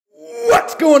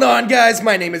going on, guys?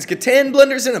 My name is Catan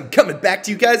Blunders, and I'm coming back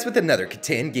to you guys with another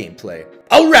Catan gameplay.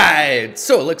 Alright,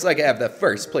 so it looks like I have the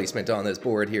first placement on this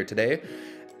board here today.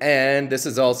 And this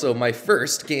is also my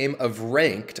first game of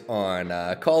ranked on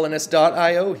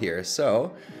colonist.io here,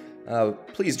 so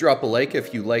please drop a like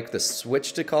if you like the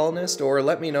switch to colonist, or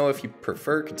let me know if you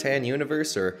prefer Catan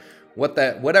Universe, or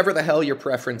whatever the hell your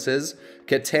preference is.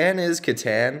 Catan is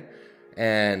Catan,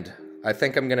 and I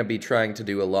think I'm going to be trying to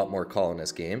do a lot more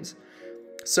colonist games.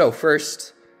 So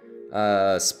first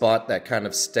spot that kind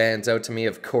of stands out to me,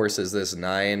 of course, is this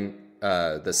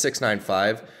the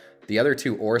 695. The other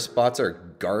two ore spots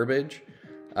are garbage.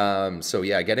 So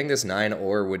yeah, getting this 9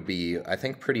 ore would be, I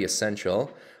think, pretty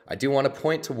essential. I do want to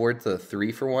point towards the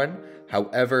 3-for-1.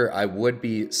 However, I would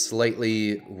be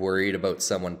slightly worried about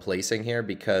someone placing here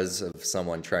because of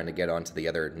someone trying to get onto the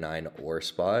other 9 ore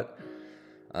spot.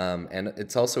 And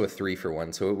it's also a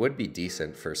 3-for-1, so it would be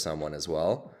decent for someone as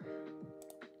well.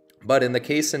 But in the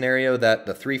case scenario that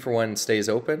the 3-for-1 stays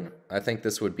open, I think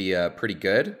this would be pretty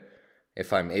good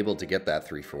if I'm able to get that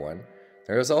 3-for-1.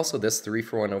 There is also this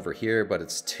 3-for-1 over here, but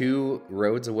it's 2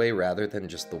 roads away rather than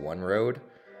just the 1 road.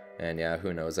 And yeah,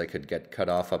 who knows, I could get cut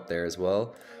off up there as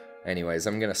well. Anyways,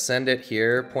 I'm going to send it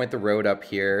here, point the road up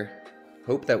here,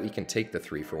 hope that we can take the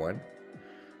 3-for-1.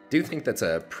 Do think that's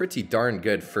a pretty darn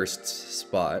good first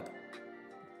spot.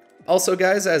 Also,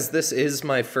 guys, as this is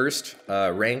my first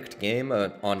ranked game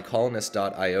on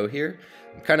colonist.io here,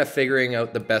 I'm kind of figuring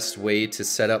out the best way to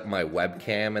set up my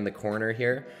webcam in the corner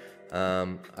here.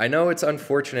 I know it's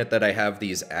unfortunate that I have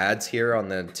these ads here on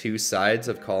the 2 sides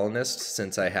of Colonist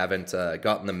since I haven't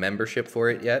gotten the membership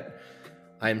for it yet.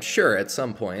 I'm sure at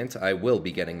some point I will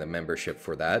be getting the membership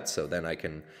for that, so then I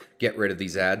can get rid of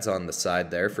these ads on the side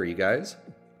there for you guys.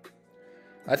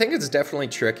 I think it's definitely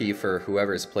tricky for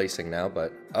whoever's placing now,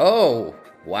 but... Oh!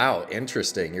 Wow,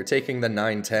 interesting. You're taking the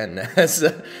 910 as...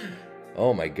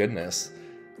 Oh my goodness.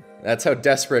 That's how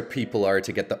desperate people are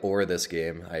to get the ore this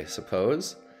game, I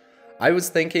suppose. I was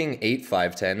thinking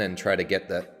 8-5-10 and try to get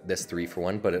this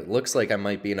 3-for-1, but it looks like I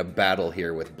might be in a battle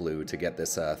here with blue to get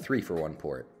this 3-for-1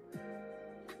 port.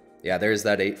 Yeah, there's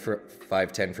that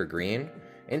 8-5-10 for green.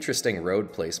 Interesting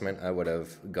road placement. I would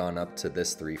have gone up to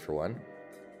this 3-for-1.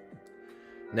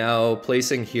 Now,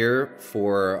 placing here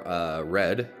for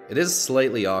red, it is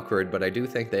slightly awkward, but I do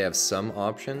think they have some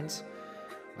options.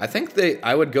 I think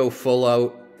I would go full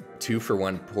out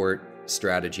 2-for-1 port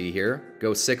strategy here.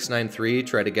 Go 6-9-3,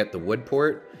 try to get the wood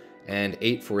port, and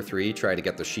 8-4-3, try to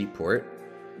get the sheep port.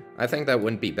 I think that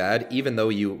wouldn't be bad, even though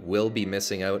you will be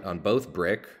missing out on both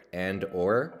brick and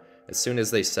ore. As soon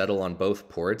as they settle on both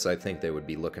ports, I think they would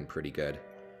be looking pretty good.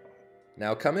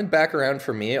 Now, coming back around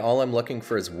for me, all I'm looking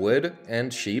for is wood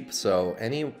and sheep, so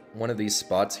any one of these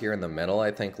spots here in the middle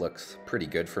I think looks pretty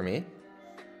good for me.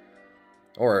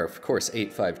 Or, of course,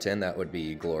 8-5-10, that would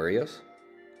be glorious.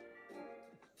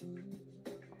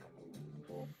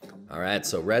 Alright,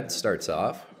 so red starts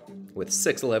off with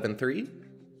 6-11-3,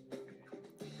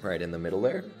 right in the middle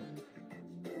there.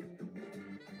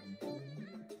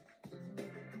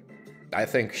 I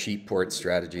think sheep port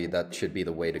strategy, that should be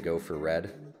the way to go for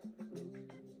red.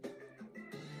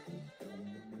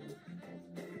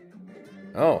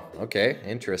 Oh, okay,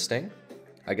 interesting.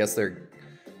 I guess they're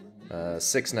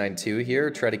 6-9-2 here.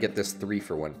 Try to get this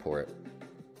 3-for-1 port.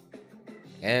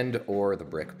 And or the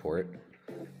brick port.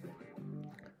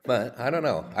 But, I don't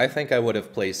know. I think I would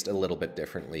have placed a little bit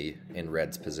differently in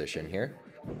red's position here.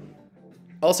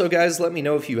 Also, guys, let me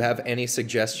know if you have any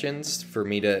suggestions for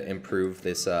me to improve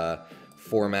this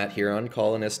format here on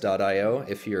colonist.io.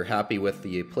 If you're happy with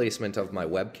the placement of my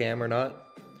webcam or not.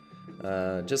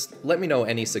 Just let me know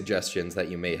any suggestions that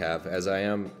you may have, as I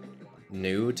am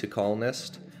new to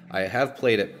Colonist. I have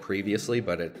played it previously,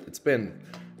 but it's been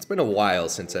a while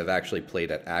since I've actually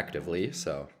played it actively,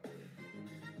 so...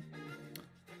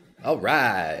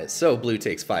 Alright, so blue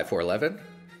takes 5-4-11.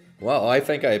 Well, I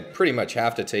think I pretty much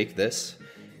have to take this.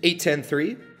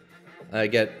 8-10-3. I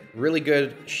get really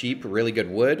good sheep, really good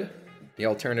wood. The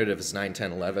alternative is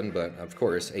 9-10-11, but of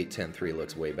course 8-10-3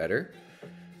 looks way better.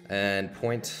 And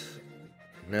point...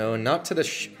 No, not to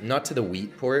the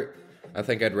wheat port. I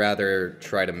think I'd rather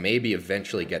try to maybe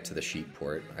eventually get to the sheep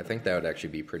port. I think that would actually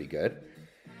be pretty good.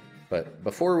 But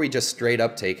before we just straight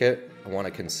up take it, I want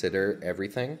to consider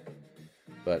everything.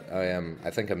 But I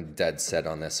think I'm dead set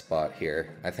on this spot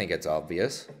here. I think it's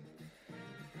obvious.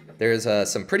 There's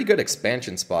some pretty good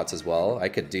expansion spots as well. I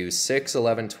could do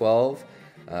 6-11-12,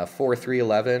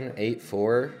 4-3-11,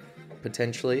 8-4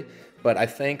 potentially. But I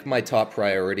think my top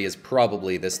priority is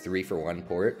probably this 3-for-1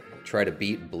 port. Try to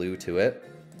beat blue to it,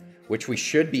 which we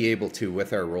should be able to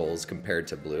with our rolls compared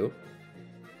to blue.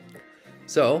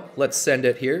 So let's send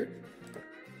it here.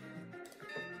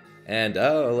 And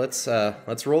let's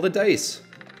roll the dice.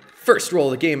 First roll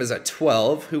of the game is a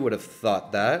 12. Who would have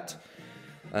thought that?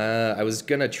 I was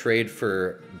gonna trade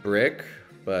for brick,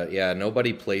 but yeah,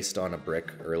 nobody placed on a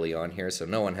brick early on here, so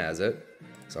no one has it.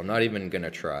 So I'm not even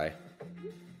gonna try.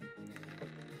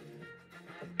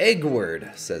 Egg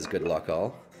word says good luck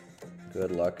all.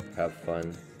 Good luck, have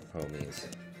fun, homies.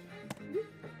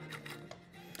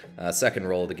 Second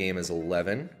roll of the game is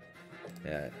 11.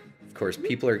 Yeah, of course,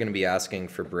 people are gonna be asking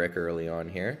for brick early on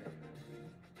here.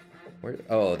 Where?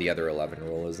 Oh, the other 11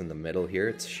 roll is in the middle here.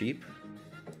 It's sheep.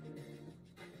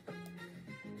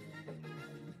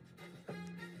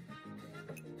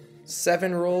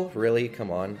 Seven roll? Really?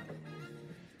 Come on.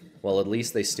 Well, at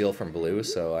least they steal from blue,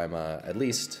 so I'm at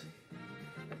least...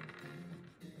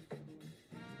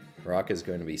 Rock is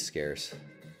going to be scarce.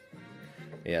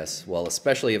 Yes, well,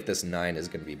 especially if this 9 is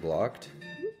going to be blocked.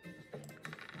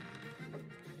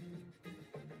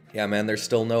 Yeah, man, there's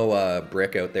still no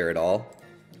brick out there at all.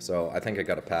 So I think I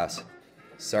got to pass.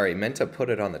 Sorry, meant to put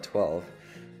it on the 12.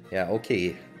 Yeah,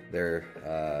 okay.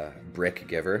 They're brick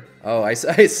giver. Oh, I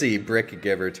see. Brick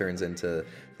giver turns into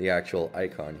the actual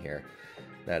icon here.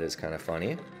 That is kind of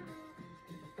funny.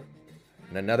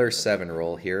 And another 7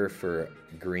 roll here for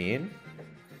green.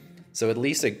 So at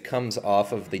least it comes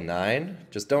off of the 9.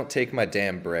 Just don't take my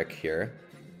damn brick here.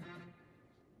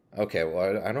 Okay,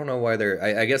 well, I don't know why they're...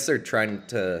 I guess they're trying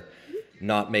to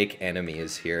not make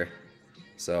enemies here.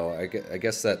 So I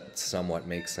guess that somewhat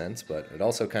makes sense, but it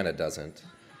also kind of doesn't.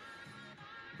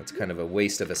 That's kind of a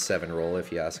waste of a 7 roll,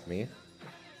 if you ask me.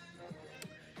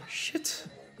 Shit.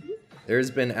 There's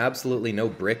been absolutely no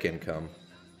brick income.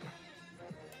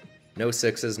 No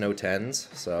 6s, no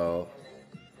 10s, so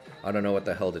I don't know what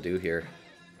the hell to do here.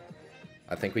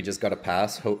 I think we just gotta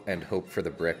pass and hope for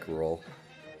the brick roll.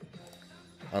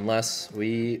 Unless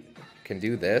we can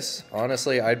do this.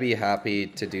 Honestly, I'd be happy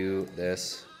to do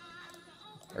this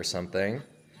or something,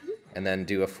 and then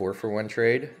do a 4-for-1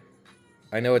 trade.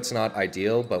 I know it's not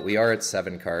ideal, but we are at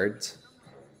 7 cards.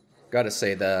 Gotta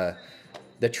say, the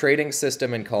trading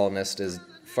system in Colonist is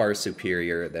far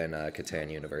superior than Catan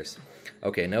Universe.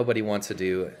 Okay, nobody wants to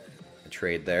do a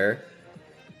trade there.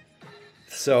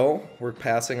 So, we're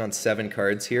passing on 7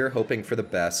 cards here, hoping for the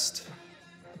best.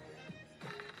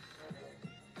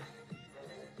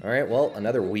 Alright, well,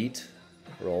 another wheat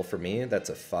roll for me. That's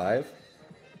a 5.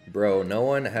 Bro, no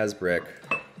one has brick.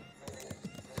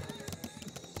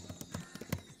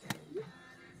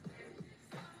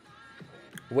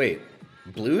 Wait,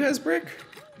 blue has brick?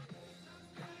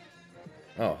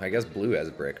 Oh, I guess blue has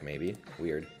brick, maybe.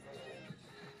 Weird.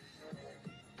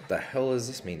 The hell does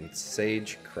this mean?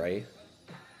 Sage Cray?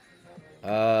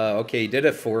 Okay, he did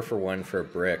a 4-for-1 for a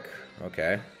brick.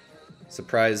 Okay.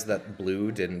 Surprised that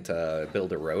blue didn't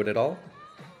build a road at all.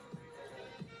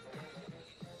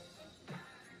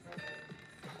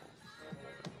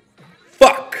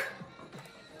 Fuck!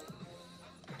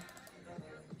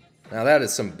 Now that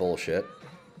is some bullshit.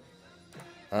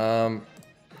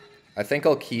 I think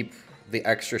I'll keep the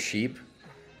extra sheep.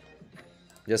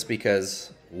 Just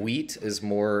because wheat is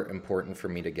more important for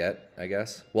me to get, I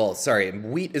guess. Well, sorry,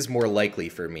 wheat is more likely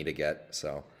for me to get,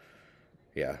 so...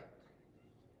 Yeah.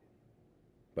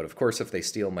 But of course, if they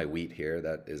steal my wheat here,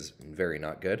 that is very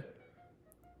not good.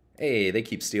 Hey, they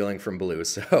keep stealing from blue,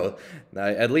 so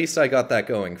at least I got that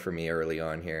going for me early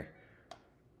on here.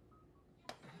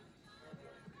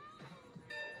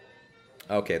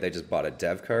 Okay, they just bought a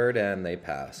dev card and they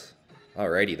pass.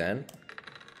 Alrighty then.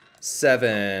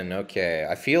 7, okay.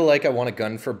 I feel like I want a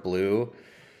gun for blue.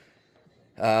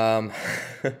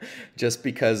 Just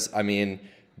because, I mean,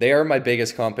 they are my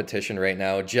biggest competition right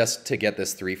now just to get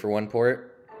this 3-for-1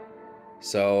 port.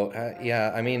 So,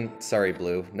 yeah, I mean, sorry,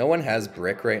 blue. No one has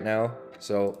brick right now,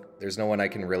 so there's no one I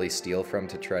can really steal from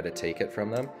to try to take it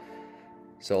from them.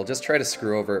 So I'll just try to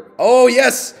screw over... Oh,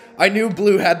 yes! I knew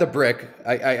blue had the brick.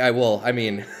 I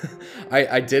mean,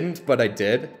 I didn't, but I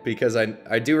did, because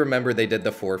I do remember they did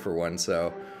the 4-for-1,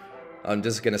 so I'm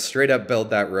just gonna straight up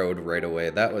build that road right away.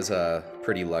 That was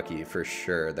pretty lucky for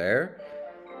sure there.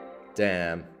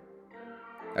 Damn.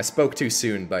 I spoke too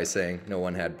soon by saying no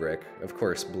one had brick. Of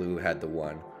course, blue had the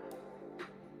 1.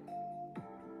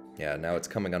 Yeah, now it's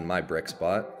coming on my brick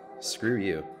spot. Screw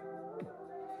you.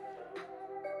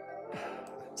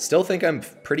 Still think I'm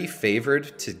pretty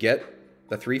favored to get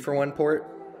the 3-for-1 port.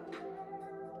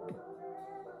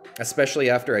 Especially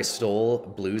after I stole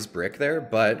blue's brick there,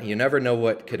 but you never know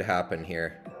what could happen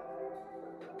here.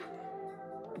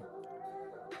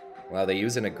 Wow, they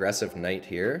use an aggressive knight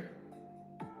here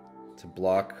to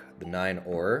block the 9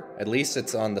 ore. At least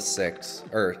it's on the 6.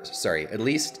 Or, sorry, at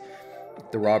least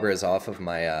The robber is off of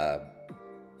my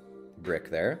brick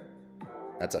there.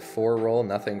 That's a 4 roll,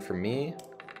 nothing for me.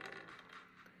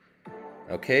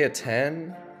 Okay, a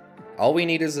 10. All we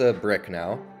need is a brick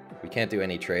now. We can't do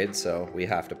any trades, so we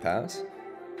have to pass.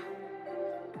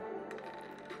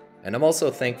 And I'm also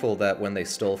thankful that when they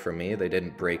stole from me, they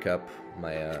didn't break up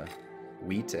my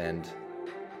wheat and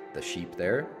the sheep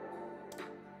there.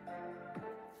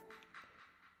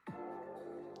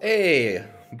 Hey,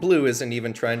 blue isn't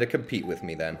even trying to compete with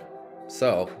me then.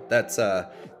 So that's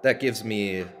that gives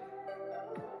me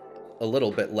a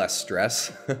little bit less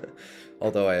stress,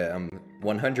 although I am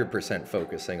 100%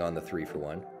 focusing on the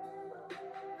 3-for-1.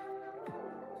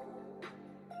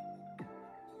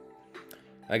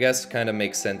 I guess kind of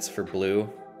makes sense for blue.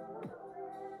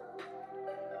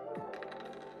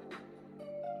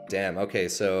 Damn, okay,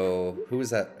 so who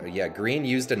was that? Yeah, green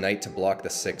used a knight to block the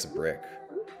 6 brick.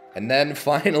 And then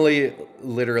finally,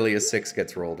 literally a 6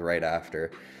 gets rolled right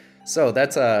after. So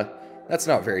that's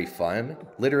not very fun.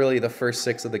 Literally the first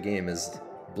 6 of the game is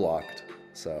blocked.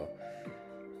 So,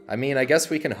 I mean, I guess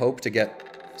we can hope to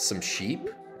get some sheep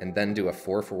and then do a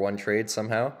 4-for-1 trade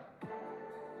somehow.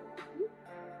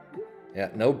 Yeah,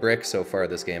 no brick so far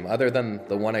this game, other than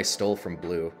the one I stole from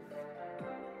blue.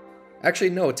 Actually,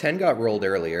 no, 10 got rolled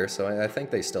earlier, so I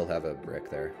think they still have a brick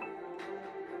there.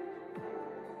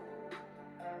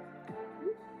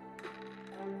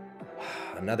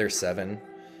 Another 7.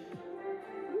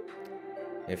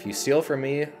 If you steal from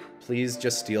me, please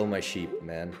just steal my sheep,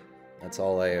 man. That's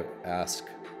all I ask.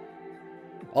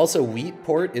 Also, wheat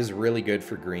port is really good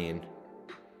for green,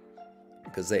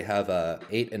 because they have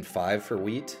 8 and 5 for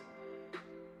wheat.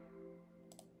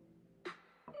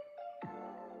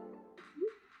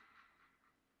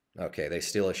 Okay, they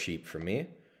steal a sheep from me.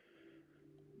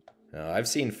 I've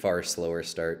seen far slower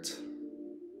starts.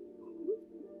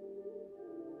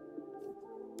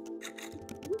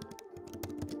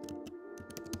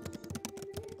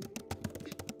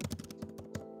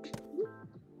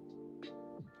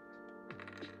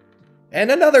 And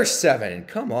another 7.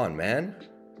 Come on, man.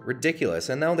 Ridiculous.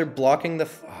 And now they're blocking the...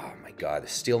 Oh, my God.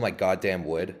 Steal my goddamn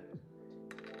wood.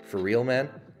 For real, man?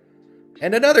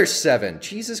 And another 7.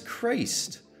 Jesus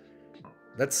Christ.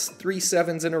 That's 3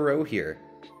 7s in a row here.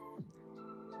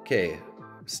 Okay.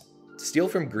 Steal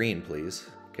from green, please.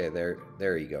 Okay,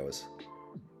 there he goes.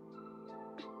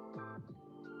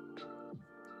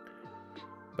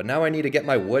 But now I need to get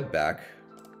my wood back.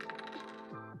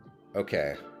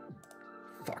 Okay.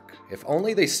 Fuck. If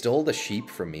only they stole the sheep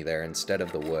from me there instead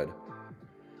of the wood.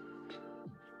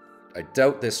 I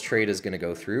doubt this trade is going to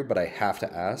go through, but I have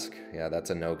to ask. Yeah, that's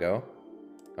a no-go.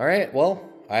 Alright, well,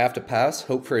 I have to pass.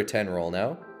 Hope for a 10 roll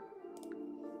now.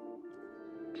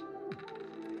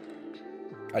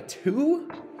 A 2?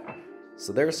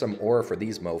 So there's some ore for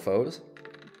these mofos.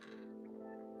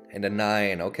 And a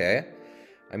 9, okay.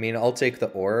 I mean, I'll take the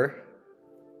ore,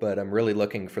 but I'm really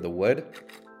looking for the wood.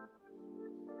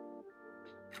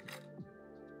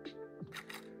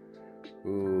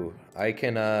 Ooh, I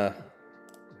can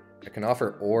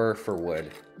offer ore for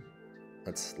wood.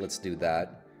 Let's do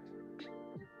that.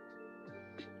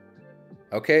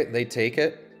 Okay, they take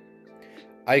it.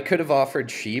 I could have offered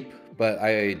sheep, but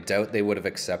I doubt they would have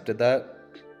accepted that.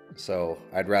 So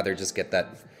I'd rather just get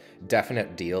that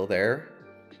definite deal there.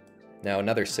 Now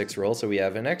another 6 roll, so we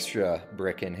have an extra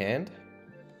brick in hand.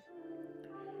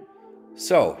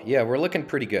 So, yeah, we're looking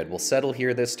pretty good. We'll settle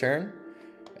here this turn.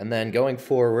 And then going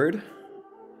forward...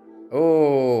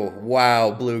 Oh,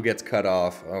 wow, blue gets cut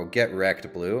off. Oh, get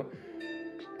wrecked, blue.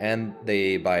 And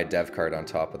they buy a dev card on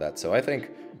top of that. So I think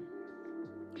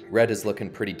red is looking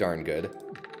pretty darn good.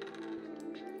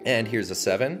 And here's a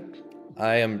 7.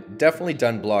 I am definitely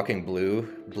done blocking blue.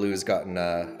 Blue's gotten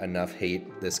enough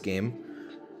hate this game.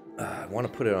 I want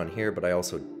to put it on here, but I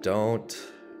also don't.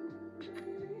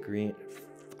 Green.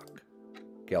 Fuck.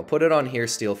 Okay, I'll put it on here,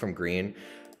 steal from green.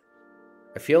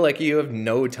 I feel like you have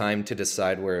no time to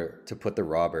decide where to put the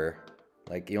robber.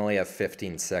 Like, you only have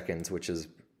 15 seconds, which is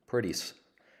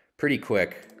pretty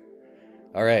quick.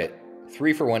 Alright,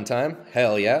 3-for-1 time.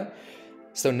 Hell yeah.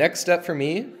 So next step for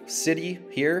me, city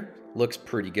here looks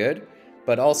pretty good.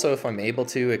 But also if I'm able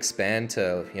to expand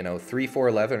to, you know,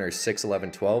 3-4-11 or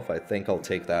 6-11-12, I think I'll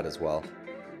take that as well.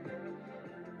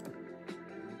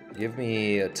 Give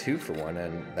me a 2-for-1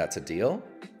 and that's a deal.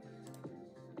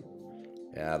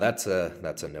 Yeah, that's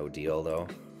a no deal though,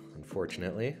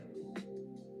 unfortunately.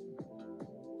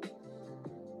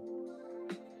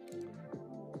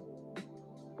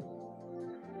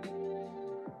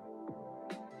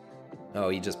 Oh,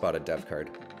 he just bought a dev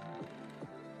card.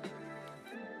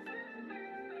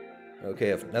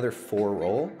 Okay, another 4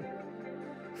 roll.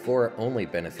 4 only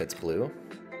benefits blue.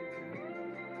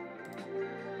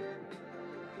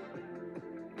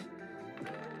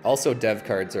 Also, dev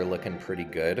cards are looking pretty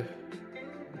good.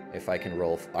 If I can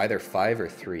roll either 5 or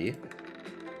 3.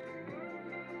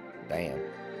 Damn.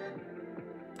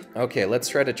 Okay, let's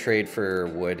try to trade for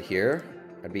wood here.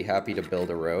 I'd be happy to build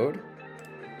a road.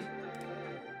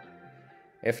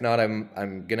 If not,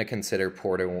 I'm gonna consider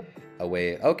porting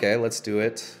away. Okay, let's do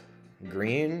it.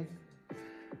 Green.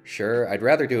 Sure, I'd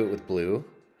rather do it with blue,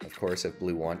 of course, if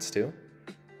blue wants to.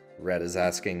 Red is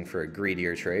asking for a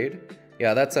greedier trade.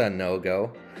 Yeah, that's a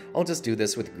no-go. I'll just do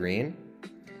this with green.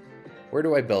 Where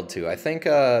do I build to? I think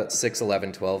 6,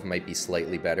 11, 12 might be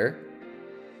slightly better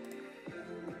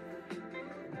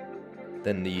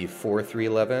than the 4, 3,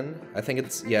 11. I think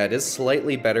it's, yeah, it is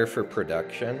slightly better for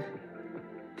production.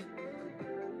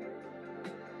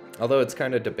 Although it's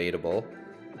kind of debatable.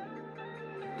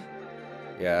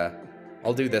 Yeah,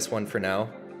 I'll do this one for now.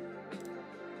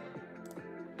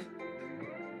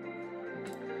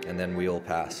 And then we'll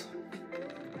pass.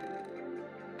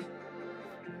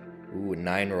 Ooh,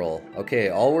 9 roll. Okay,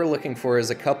 all we're looking for is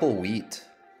a couple wheat.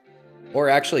 Or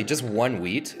actually, just 1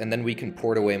 wheat, and then we can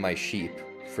port away my sheep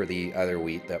for the other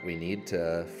wheat that we need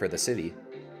for the city.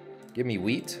 Give me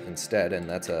wheat instead, and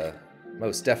that's a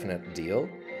most definite deal.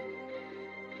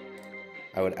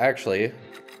 I would actually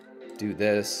do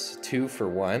this 2 for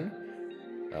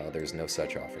 1. Oh, there's no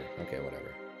such offer. Okay,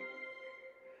 whatever.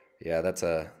 Yeah, that's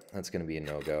gonna be a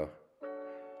no-go. I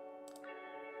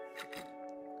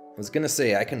was gonna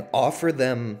say I can offer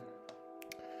them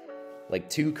like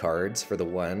 2 cards for the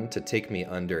 1 to take me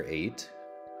under 8,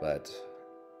 but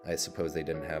I suppose they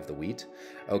didn't have the wheat.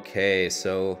 Okay,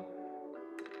 so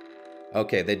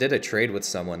okay, they did a trade with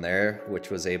someone there, which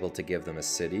was able to give them a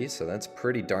city, so that's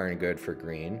pretty darn good for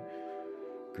green.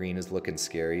 Green is looking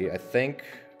scary. I think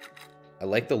I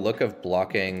like the look of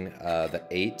blocking the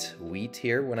 8 wheat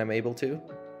here when I'm able to.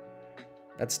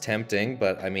 That's tempting,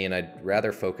 but I mean, I'd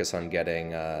rather focus on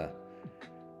getting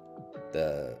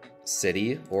the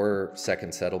city or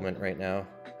second settlement right now.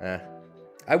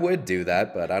 I would do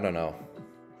that, but I don't know.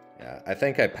 Yeah, I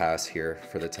think I pass here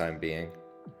for the time being.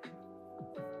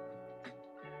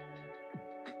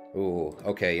 Ooh,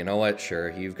 okay, you know what?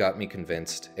 Sure, you've got me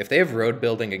convinced. If they have road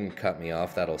building and can cut me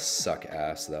off, that'll suck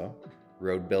ass, though.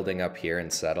 Road building up here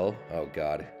and settle? Oh,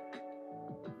 God.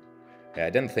 Yeah, I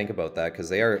didn't think about that, because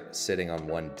they are sitting on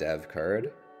 1 dev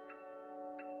card.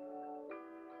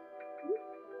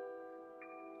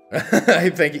 I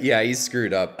think, yeah, he's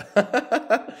screwed up.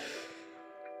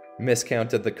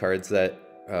 Miscounted the cards that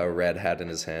Red had in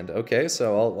his hand. Okay,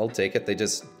 so I'll take it. They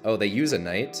just... Oh, they use a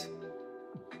knight.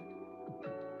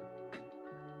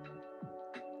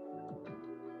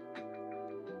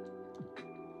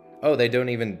 Oh, they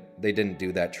didn't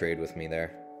do that trade with me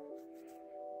there.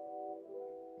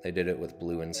 They did it with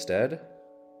blue instead.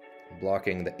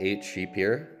 Blocking the 8 sheep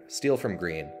here. Steal from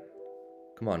green.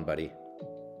 Come on, buddy.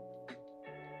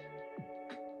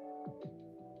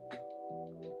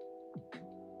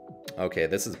 Okay,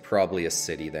 this is probably a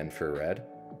city then for red.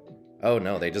 Oh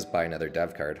no, they just buy another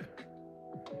dev card.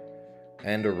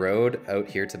 And a road out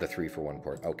here to the 3 for 1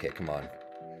 port. Okay, come on.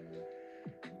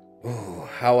 Ooh,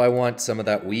 how I want some of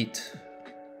that wheat.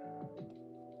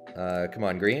 Come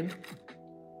on, green.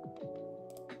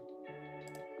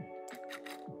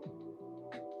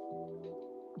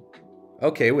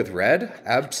 Okay, with red?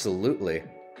 Absolutely.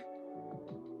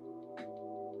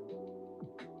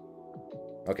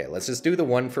 Okay, let's just do the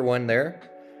 1 for 1 there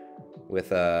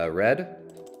with red.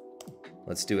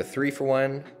 Let's do a 3 for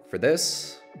 1 for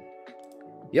this.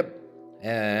 Yep.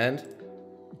 And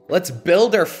let's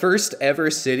build our first ever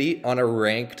city on a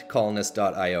ranked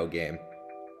colonist.io game.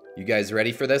 You guys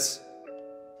ready for this?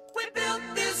 We built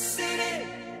this city.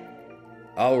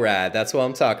 Alright, that's what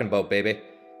I'm talking about, baby.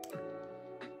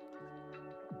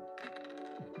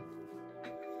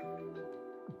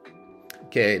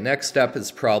 Okay, next up is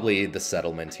probably the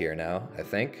settlement here now, I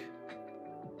think.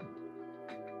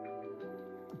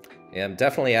 Yeah, I'm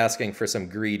definitely asking for some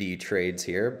greedy trades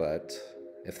here, but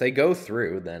if they go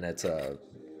through, then it's a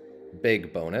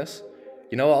big bonus.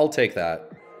 You know, I'll take that.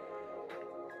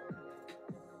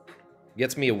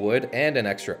 Gets me a wood and an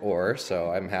extra ore,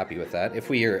 so I'm happy with that. If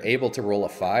we are able to roll a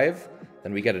 5,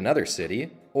 then we get another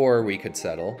city, or we could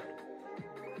settle.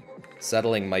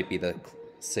 Settling might be the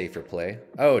safer play.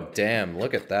 Oh, damn,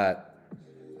 look at that.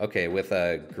 Okay, with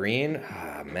a green,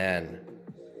 man.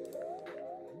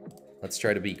 Let's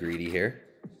try to be greedy here.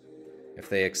 If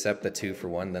they accept the 2 for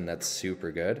 1, then that's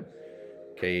super good.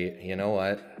 Okay, you know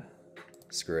what?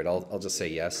 Screw it, I'll just say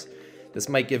yes. This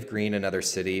might give green another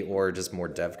city or just more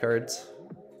dev cards.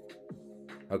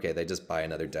 Okay, they just buy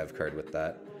another dev card with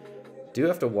that. Do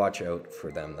have to watch out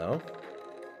for them, though.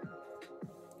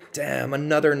 Damn,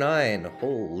 another 9.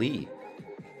 Holy.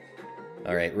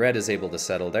 Alright, red is able to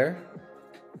settle there.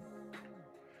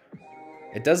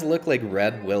 It does look like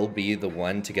red will be the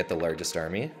one to get the largest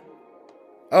army.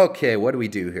 Okay, what do we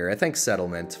do here? I think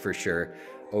settlement, for sure,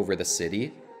 over the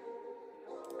city.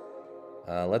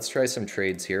 Let's try some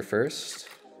trades here first.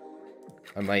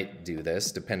 I might do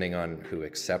this, depending on who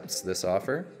accepts this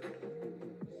offer.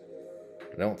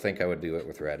 I don't think I would do it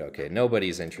with red. Okay,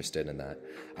 nobody's interested in that.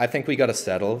 I think we gotta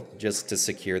settle just to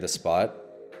secure the spot.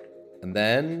 And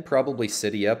then probably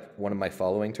city up one of my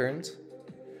following turns.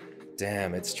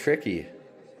 Damn, it's tricky.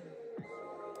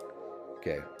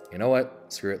 Okay, you know what?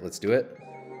 Screw it, let's do it.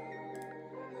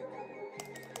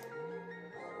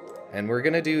 And we're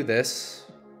gonna do this.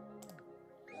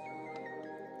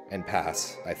 And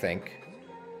pass, I think.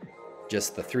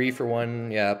 Just the 3 for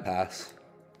 1, yeah, pass.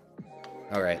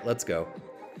 Alright, let's go.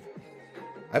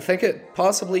 I think it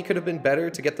possibly could have been better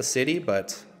to get the city,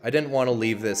 but I didn't want to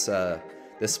leave this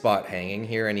this spot hanging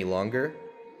here any longer.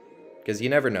 Because you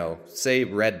never know. Say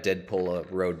red did pull a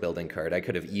road building card, I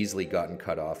could have easily gotten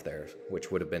cut off there,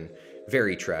 which would have been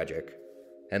very tragic.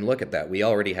 And look at that, we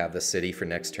already have the city for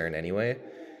next turn anyway.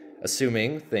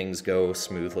 Assuming things go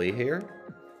smoothly here.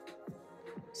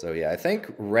 So yeah, I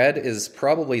think red is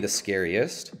probably the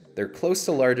scariest. They're close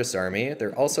to largest army.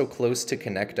 They're also close to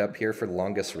connect up here for the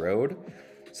longest road.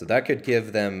 So that could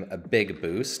give them a big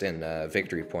boost in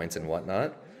victory points and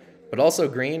whatnot. But also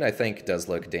green, I think, does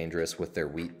look dangerous with their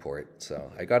wheat port. So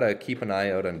I gotta keep an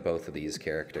eye out on both of these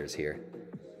characters here.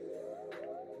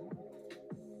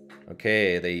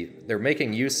 Okay, they're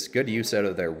making good use out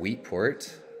of their wheat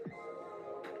port.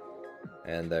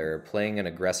 And they're playing an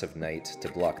aggressive knight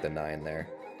to block the 9 there.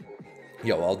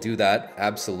 Yo, I'll do that,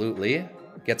 absolutely.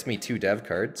 Gets me 2 dev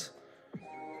cards.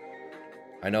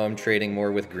 I know I'm trading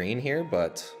more with green here,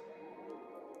 but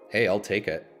hey, I'll take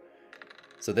it.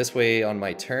 So this way on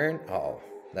my turn, oh,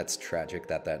 that's tragic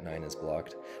that 9 is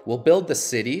blocked. We'll build the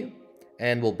city,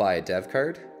 and we'll buy a dev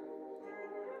card.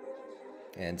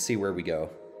 And see where we go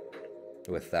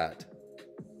with that.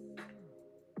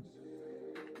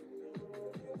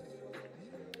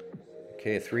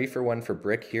 Okay, 3 for 1 for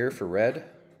brick here for red.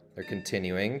 They're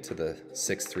continuing to the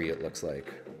 6-3 it looks like.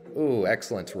 Ooh,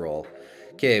 excellent roll.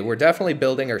 Okay, we're definitely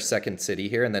building our second city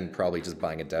here and then probably just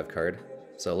buying a dev card.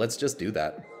 So let's just do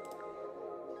that.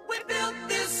 We built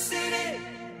this city.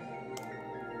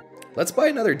 Let's buy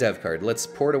another dev card. Let's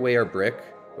port away our brick.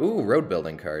 Ooh, road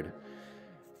building card.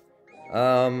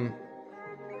 Yeah,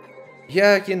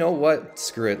 you know what?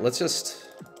 Screw it. Let's just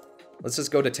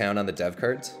go to town on the dev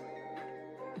cards.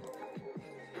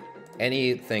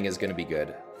 Anything is going to be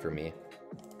good for me.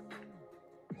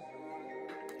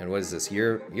 And what is this?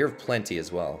 Year of plenty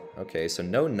as well. Okay, so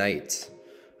no knights.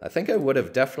 I think I would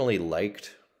have definitely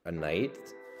liked a knight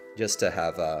just to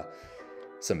have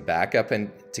some backup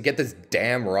and to get this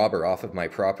damn robber off of my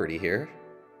property here.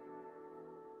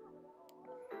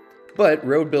 But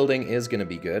road building is going to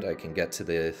be good. I can get to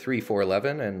the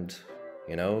 3-4-11 and,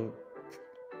 you know,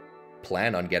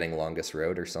 plan on getting longest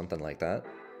road or something like that.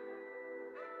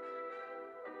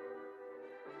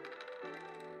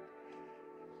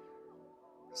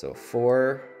 So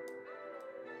 4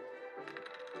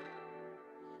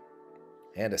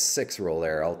 and a 6 roll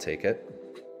there, I'll take it.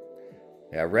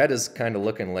 Yeah, red is kind of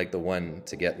looking like the one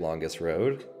to get longest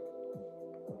road.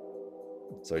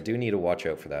 So I do need to watch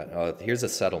out for that. Oh, here's a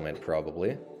settlement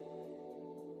probably.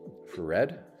 For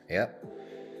red, yep.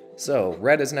 So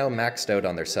red is now maxed out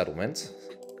on their settlement.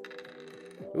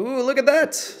 Ooh, look at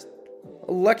that!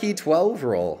 A lucky 12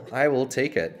 roll, I will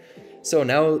take it. So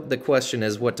now the question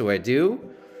is, what do I do?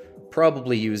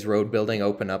 Probably use road building,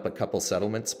 open up a couple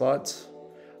settlement spots.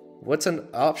 What's an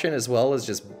option as well is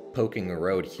just poking a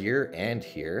road here and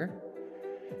here.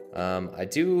 I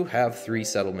do have 3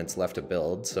 settlements left to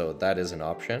build, so that is an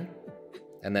option.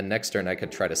 And then next turn I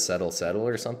could try to settle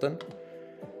or something.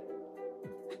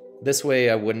 This way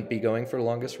I wouldn't be going for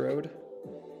longest road.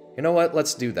 You know what?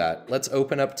 Let's do that. Let's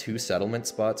open up 2 settlement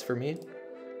spots for me.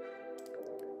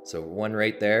 So 1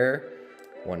 right there,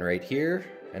 1 right here,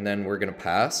 and then we're gonna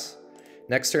pass.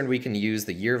 Next turn we can use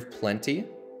the Year of Plenty.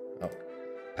 Oh,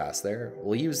 pass there.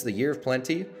 We'll use the Year of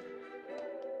Plenty.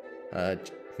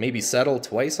 Maybe settle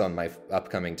twice on my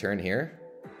upcoming turn here,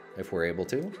 if we're able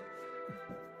to.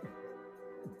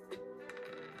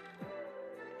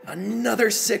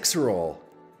 Another 6 roll.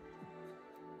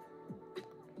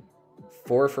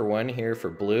 4 for 1 here for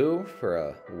blue, for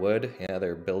a wood. Yeah,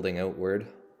 they're building outward.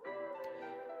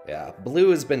 Yeah, blue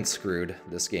has been screwed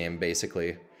this game,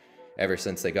 basically. ever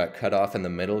since they got cut off in the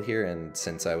middle here, and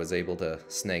since I was able to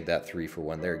snag that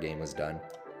 3-for-1, their game was done.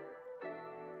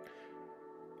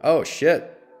 Oh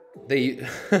shit. They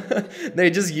they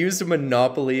just used a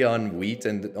monopoly on wheat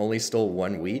and only stole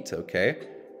 1 wheat. Okay.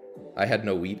 I had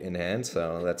no wheat in hand,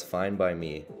 so that's fine by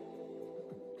me.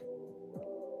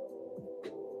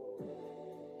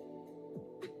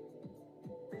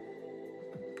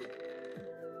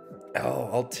 Oh,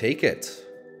 I'll take it.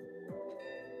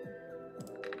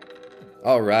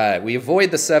 Alright, we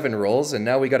avoid the 7 rolls, and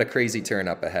now we got a crazy turn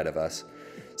up ahead of us.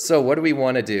 So what do we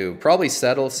want to do? Probably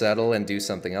settle, and do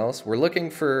something else. We're looking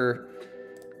for...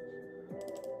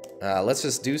 let's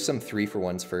just do some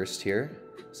 3-for-1s first here.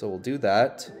 So we'll do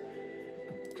that.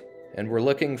 And we're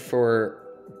looking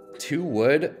for 2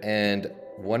 wood and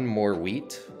 1 more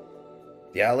wheat.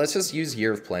 Yeah, let's just use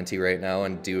Year of Plenty right now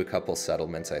and do a couple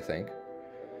settlements, I think.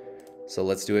 So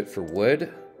let's do it for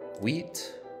wood,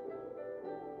 wheat.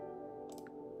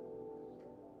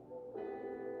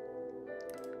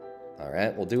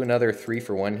 Alright, we'll do another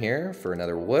 3-for-1 here for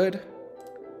another wood.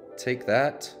 Take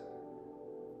that.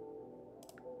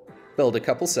 Build a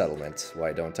couple settlements,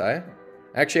 why don't I?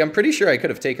 Actually, I'm pretty sure I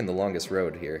could have taken the longest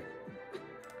road here.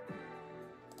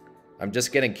 I'm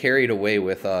just getting carried away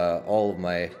with all of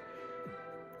my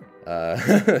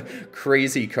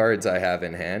crazy cards I have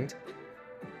in hand.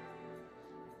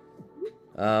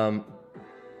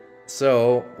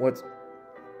 So, what's...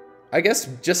 I guess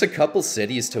just a couple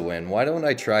cities to win. Why don't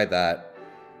I try that?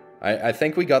 I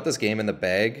think we got this game in the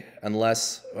bag,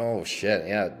 unless... Oh, shit,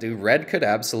 yeah. Dude, red could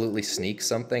absolutely sneak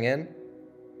something in,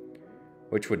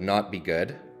 which would not be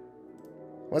good.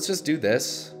 Let's just do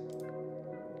this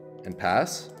and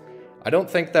pass. I don't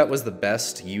think that was the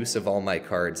best use of all my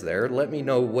cards there. Let me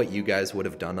know what you guys would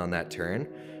have done on that turn.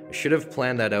 I should have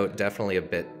planned that out definitely a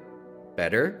bit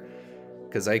better,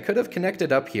 because I could have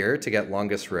connected up here to get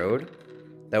longest road.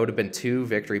 That would have been 2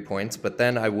 victory points, but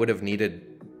then I would have needed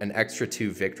an extra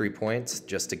 2 victory points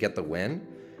just to get the win.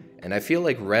 And I feel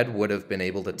like red would have been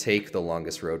able to take the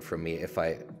longest road from me if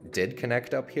I did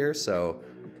connect up here, so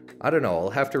I don't know. I'll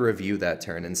have to review that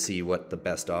turn and see what the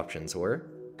best options were.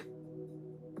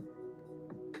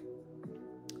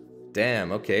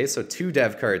 Damn, okay, so 2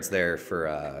 dev cards there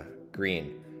for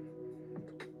green.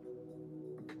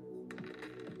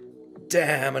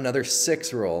 Damn, another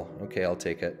 6 roll. Okay, I'll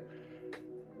take it.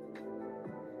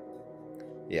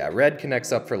 Yeah, red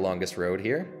connects up for longest road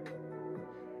here.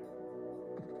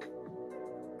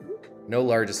 No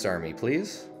largest army,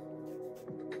 please.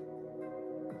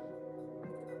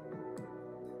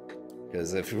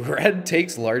 Because if red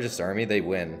takes largest army, they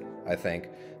win, I think.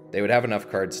 They would have enough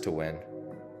cards to win.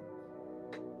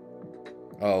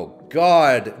 Oh,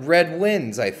 God. Red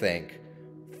wins, I think.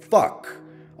 Fuck.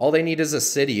 All they need is a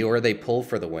city, or they pull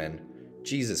for the win.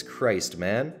 Jesus Christ,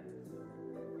 man.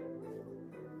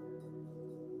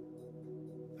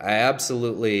 I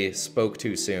absolutely spoke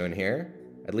too soon here.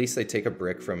 At least they take a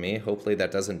brick from me. Hopefully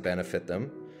that doesn't benefit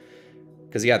them.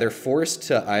 Because, yeah, they're forced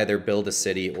to either build a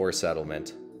city or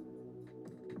settlement.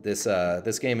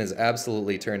 This game is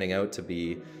absolutely turning out to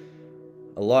be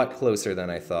a lot closer than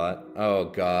I thought. Oh,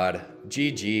 God.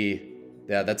 GG.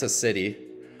 Yeah, that's a city.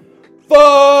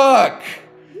 Fuck!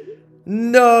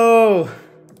 No!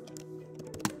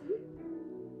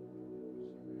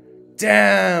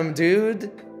 Damn,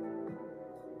 dude.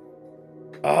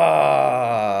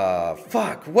 Ah,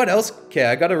 fuck. What else? Okay,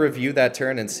 I gotta review that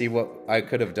turn and see what I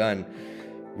could have done.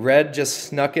 Red just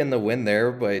snuck in the win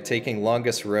there by taking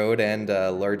longest road and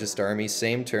largest army.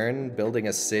 Same turn, building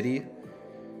a city.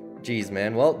 Jeez,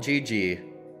 man. Well, GG.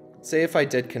 Say if I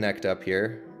did connect up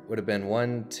here, would have been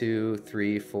 1, 2,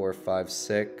 3, 4, 5,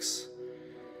 6.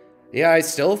 Yeah, I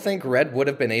still think red would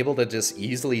have been able to just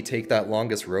easily take that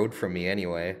longest road from me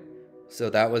anyway. So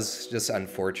that was just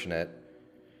unfortunate.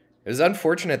 It was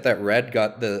unfortunate that red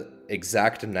got the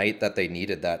exact knight that they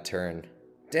needed that turn.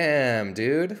 Damn,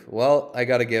 dude. Well, I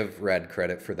gotta give red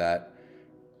credit for that.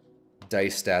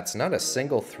 Dice stats. Not a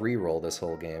single 3 roll this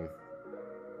whole game.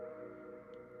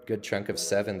 Good chunk of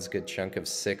 7s, good chunk of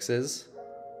 6s.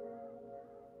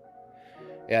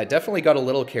 Yeah, I definitely got a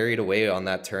little carried away on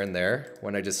that turn there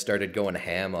when I just started going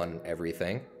ham on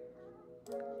everything.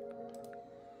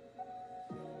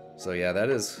 So yeah, that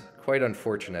is quite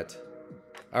unfortunate.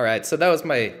 Alright, so that was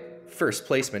my first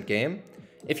placement game.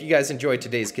 If you guys enjoyed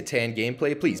today's Catan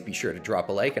gameplay, please be sure to drop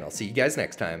a like, and I'll see you guys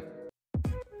next time.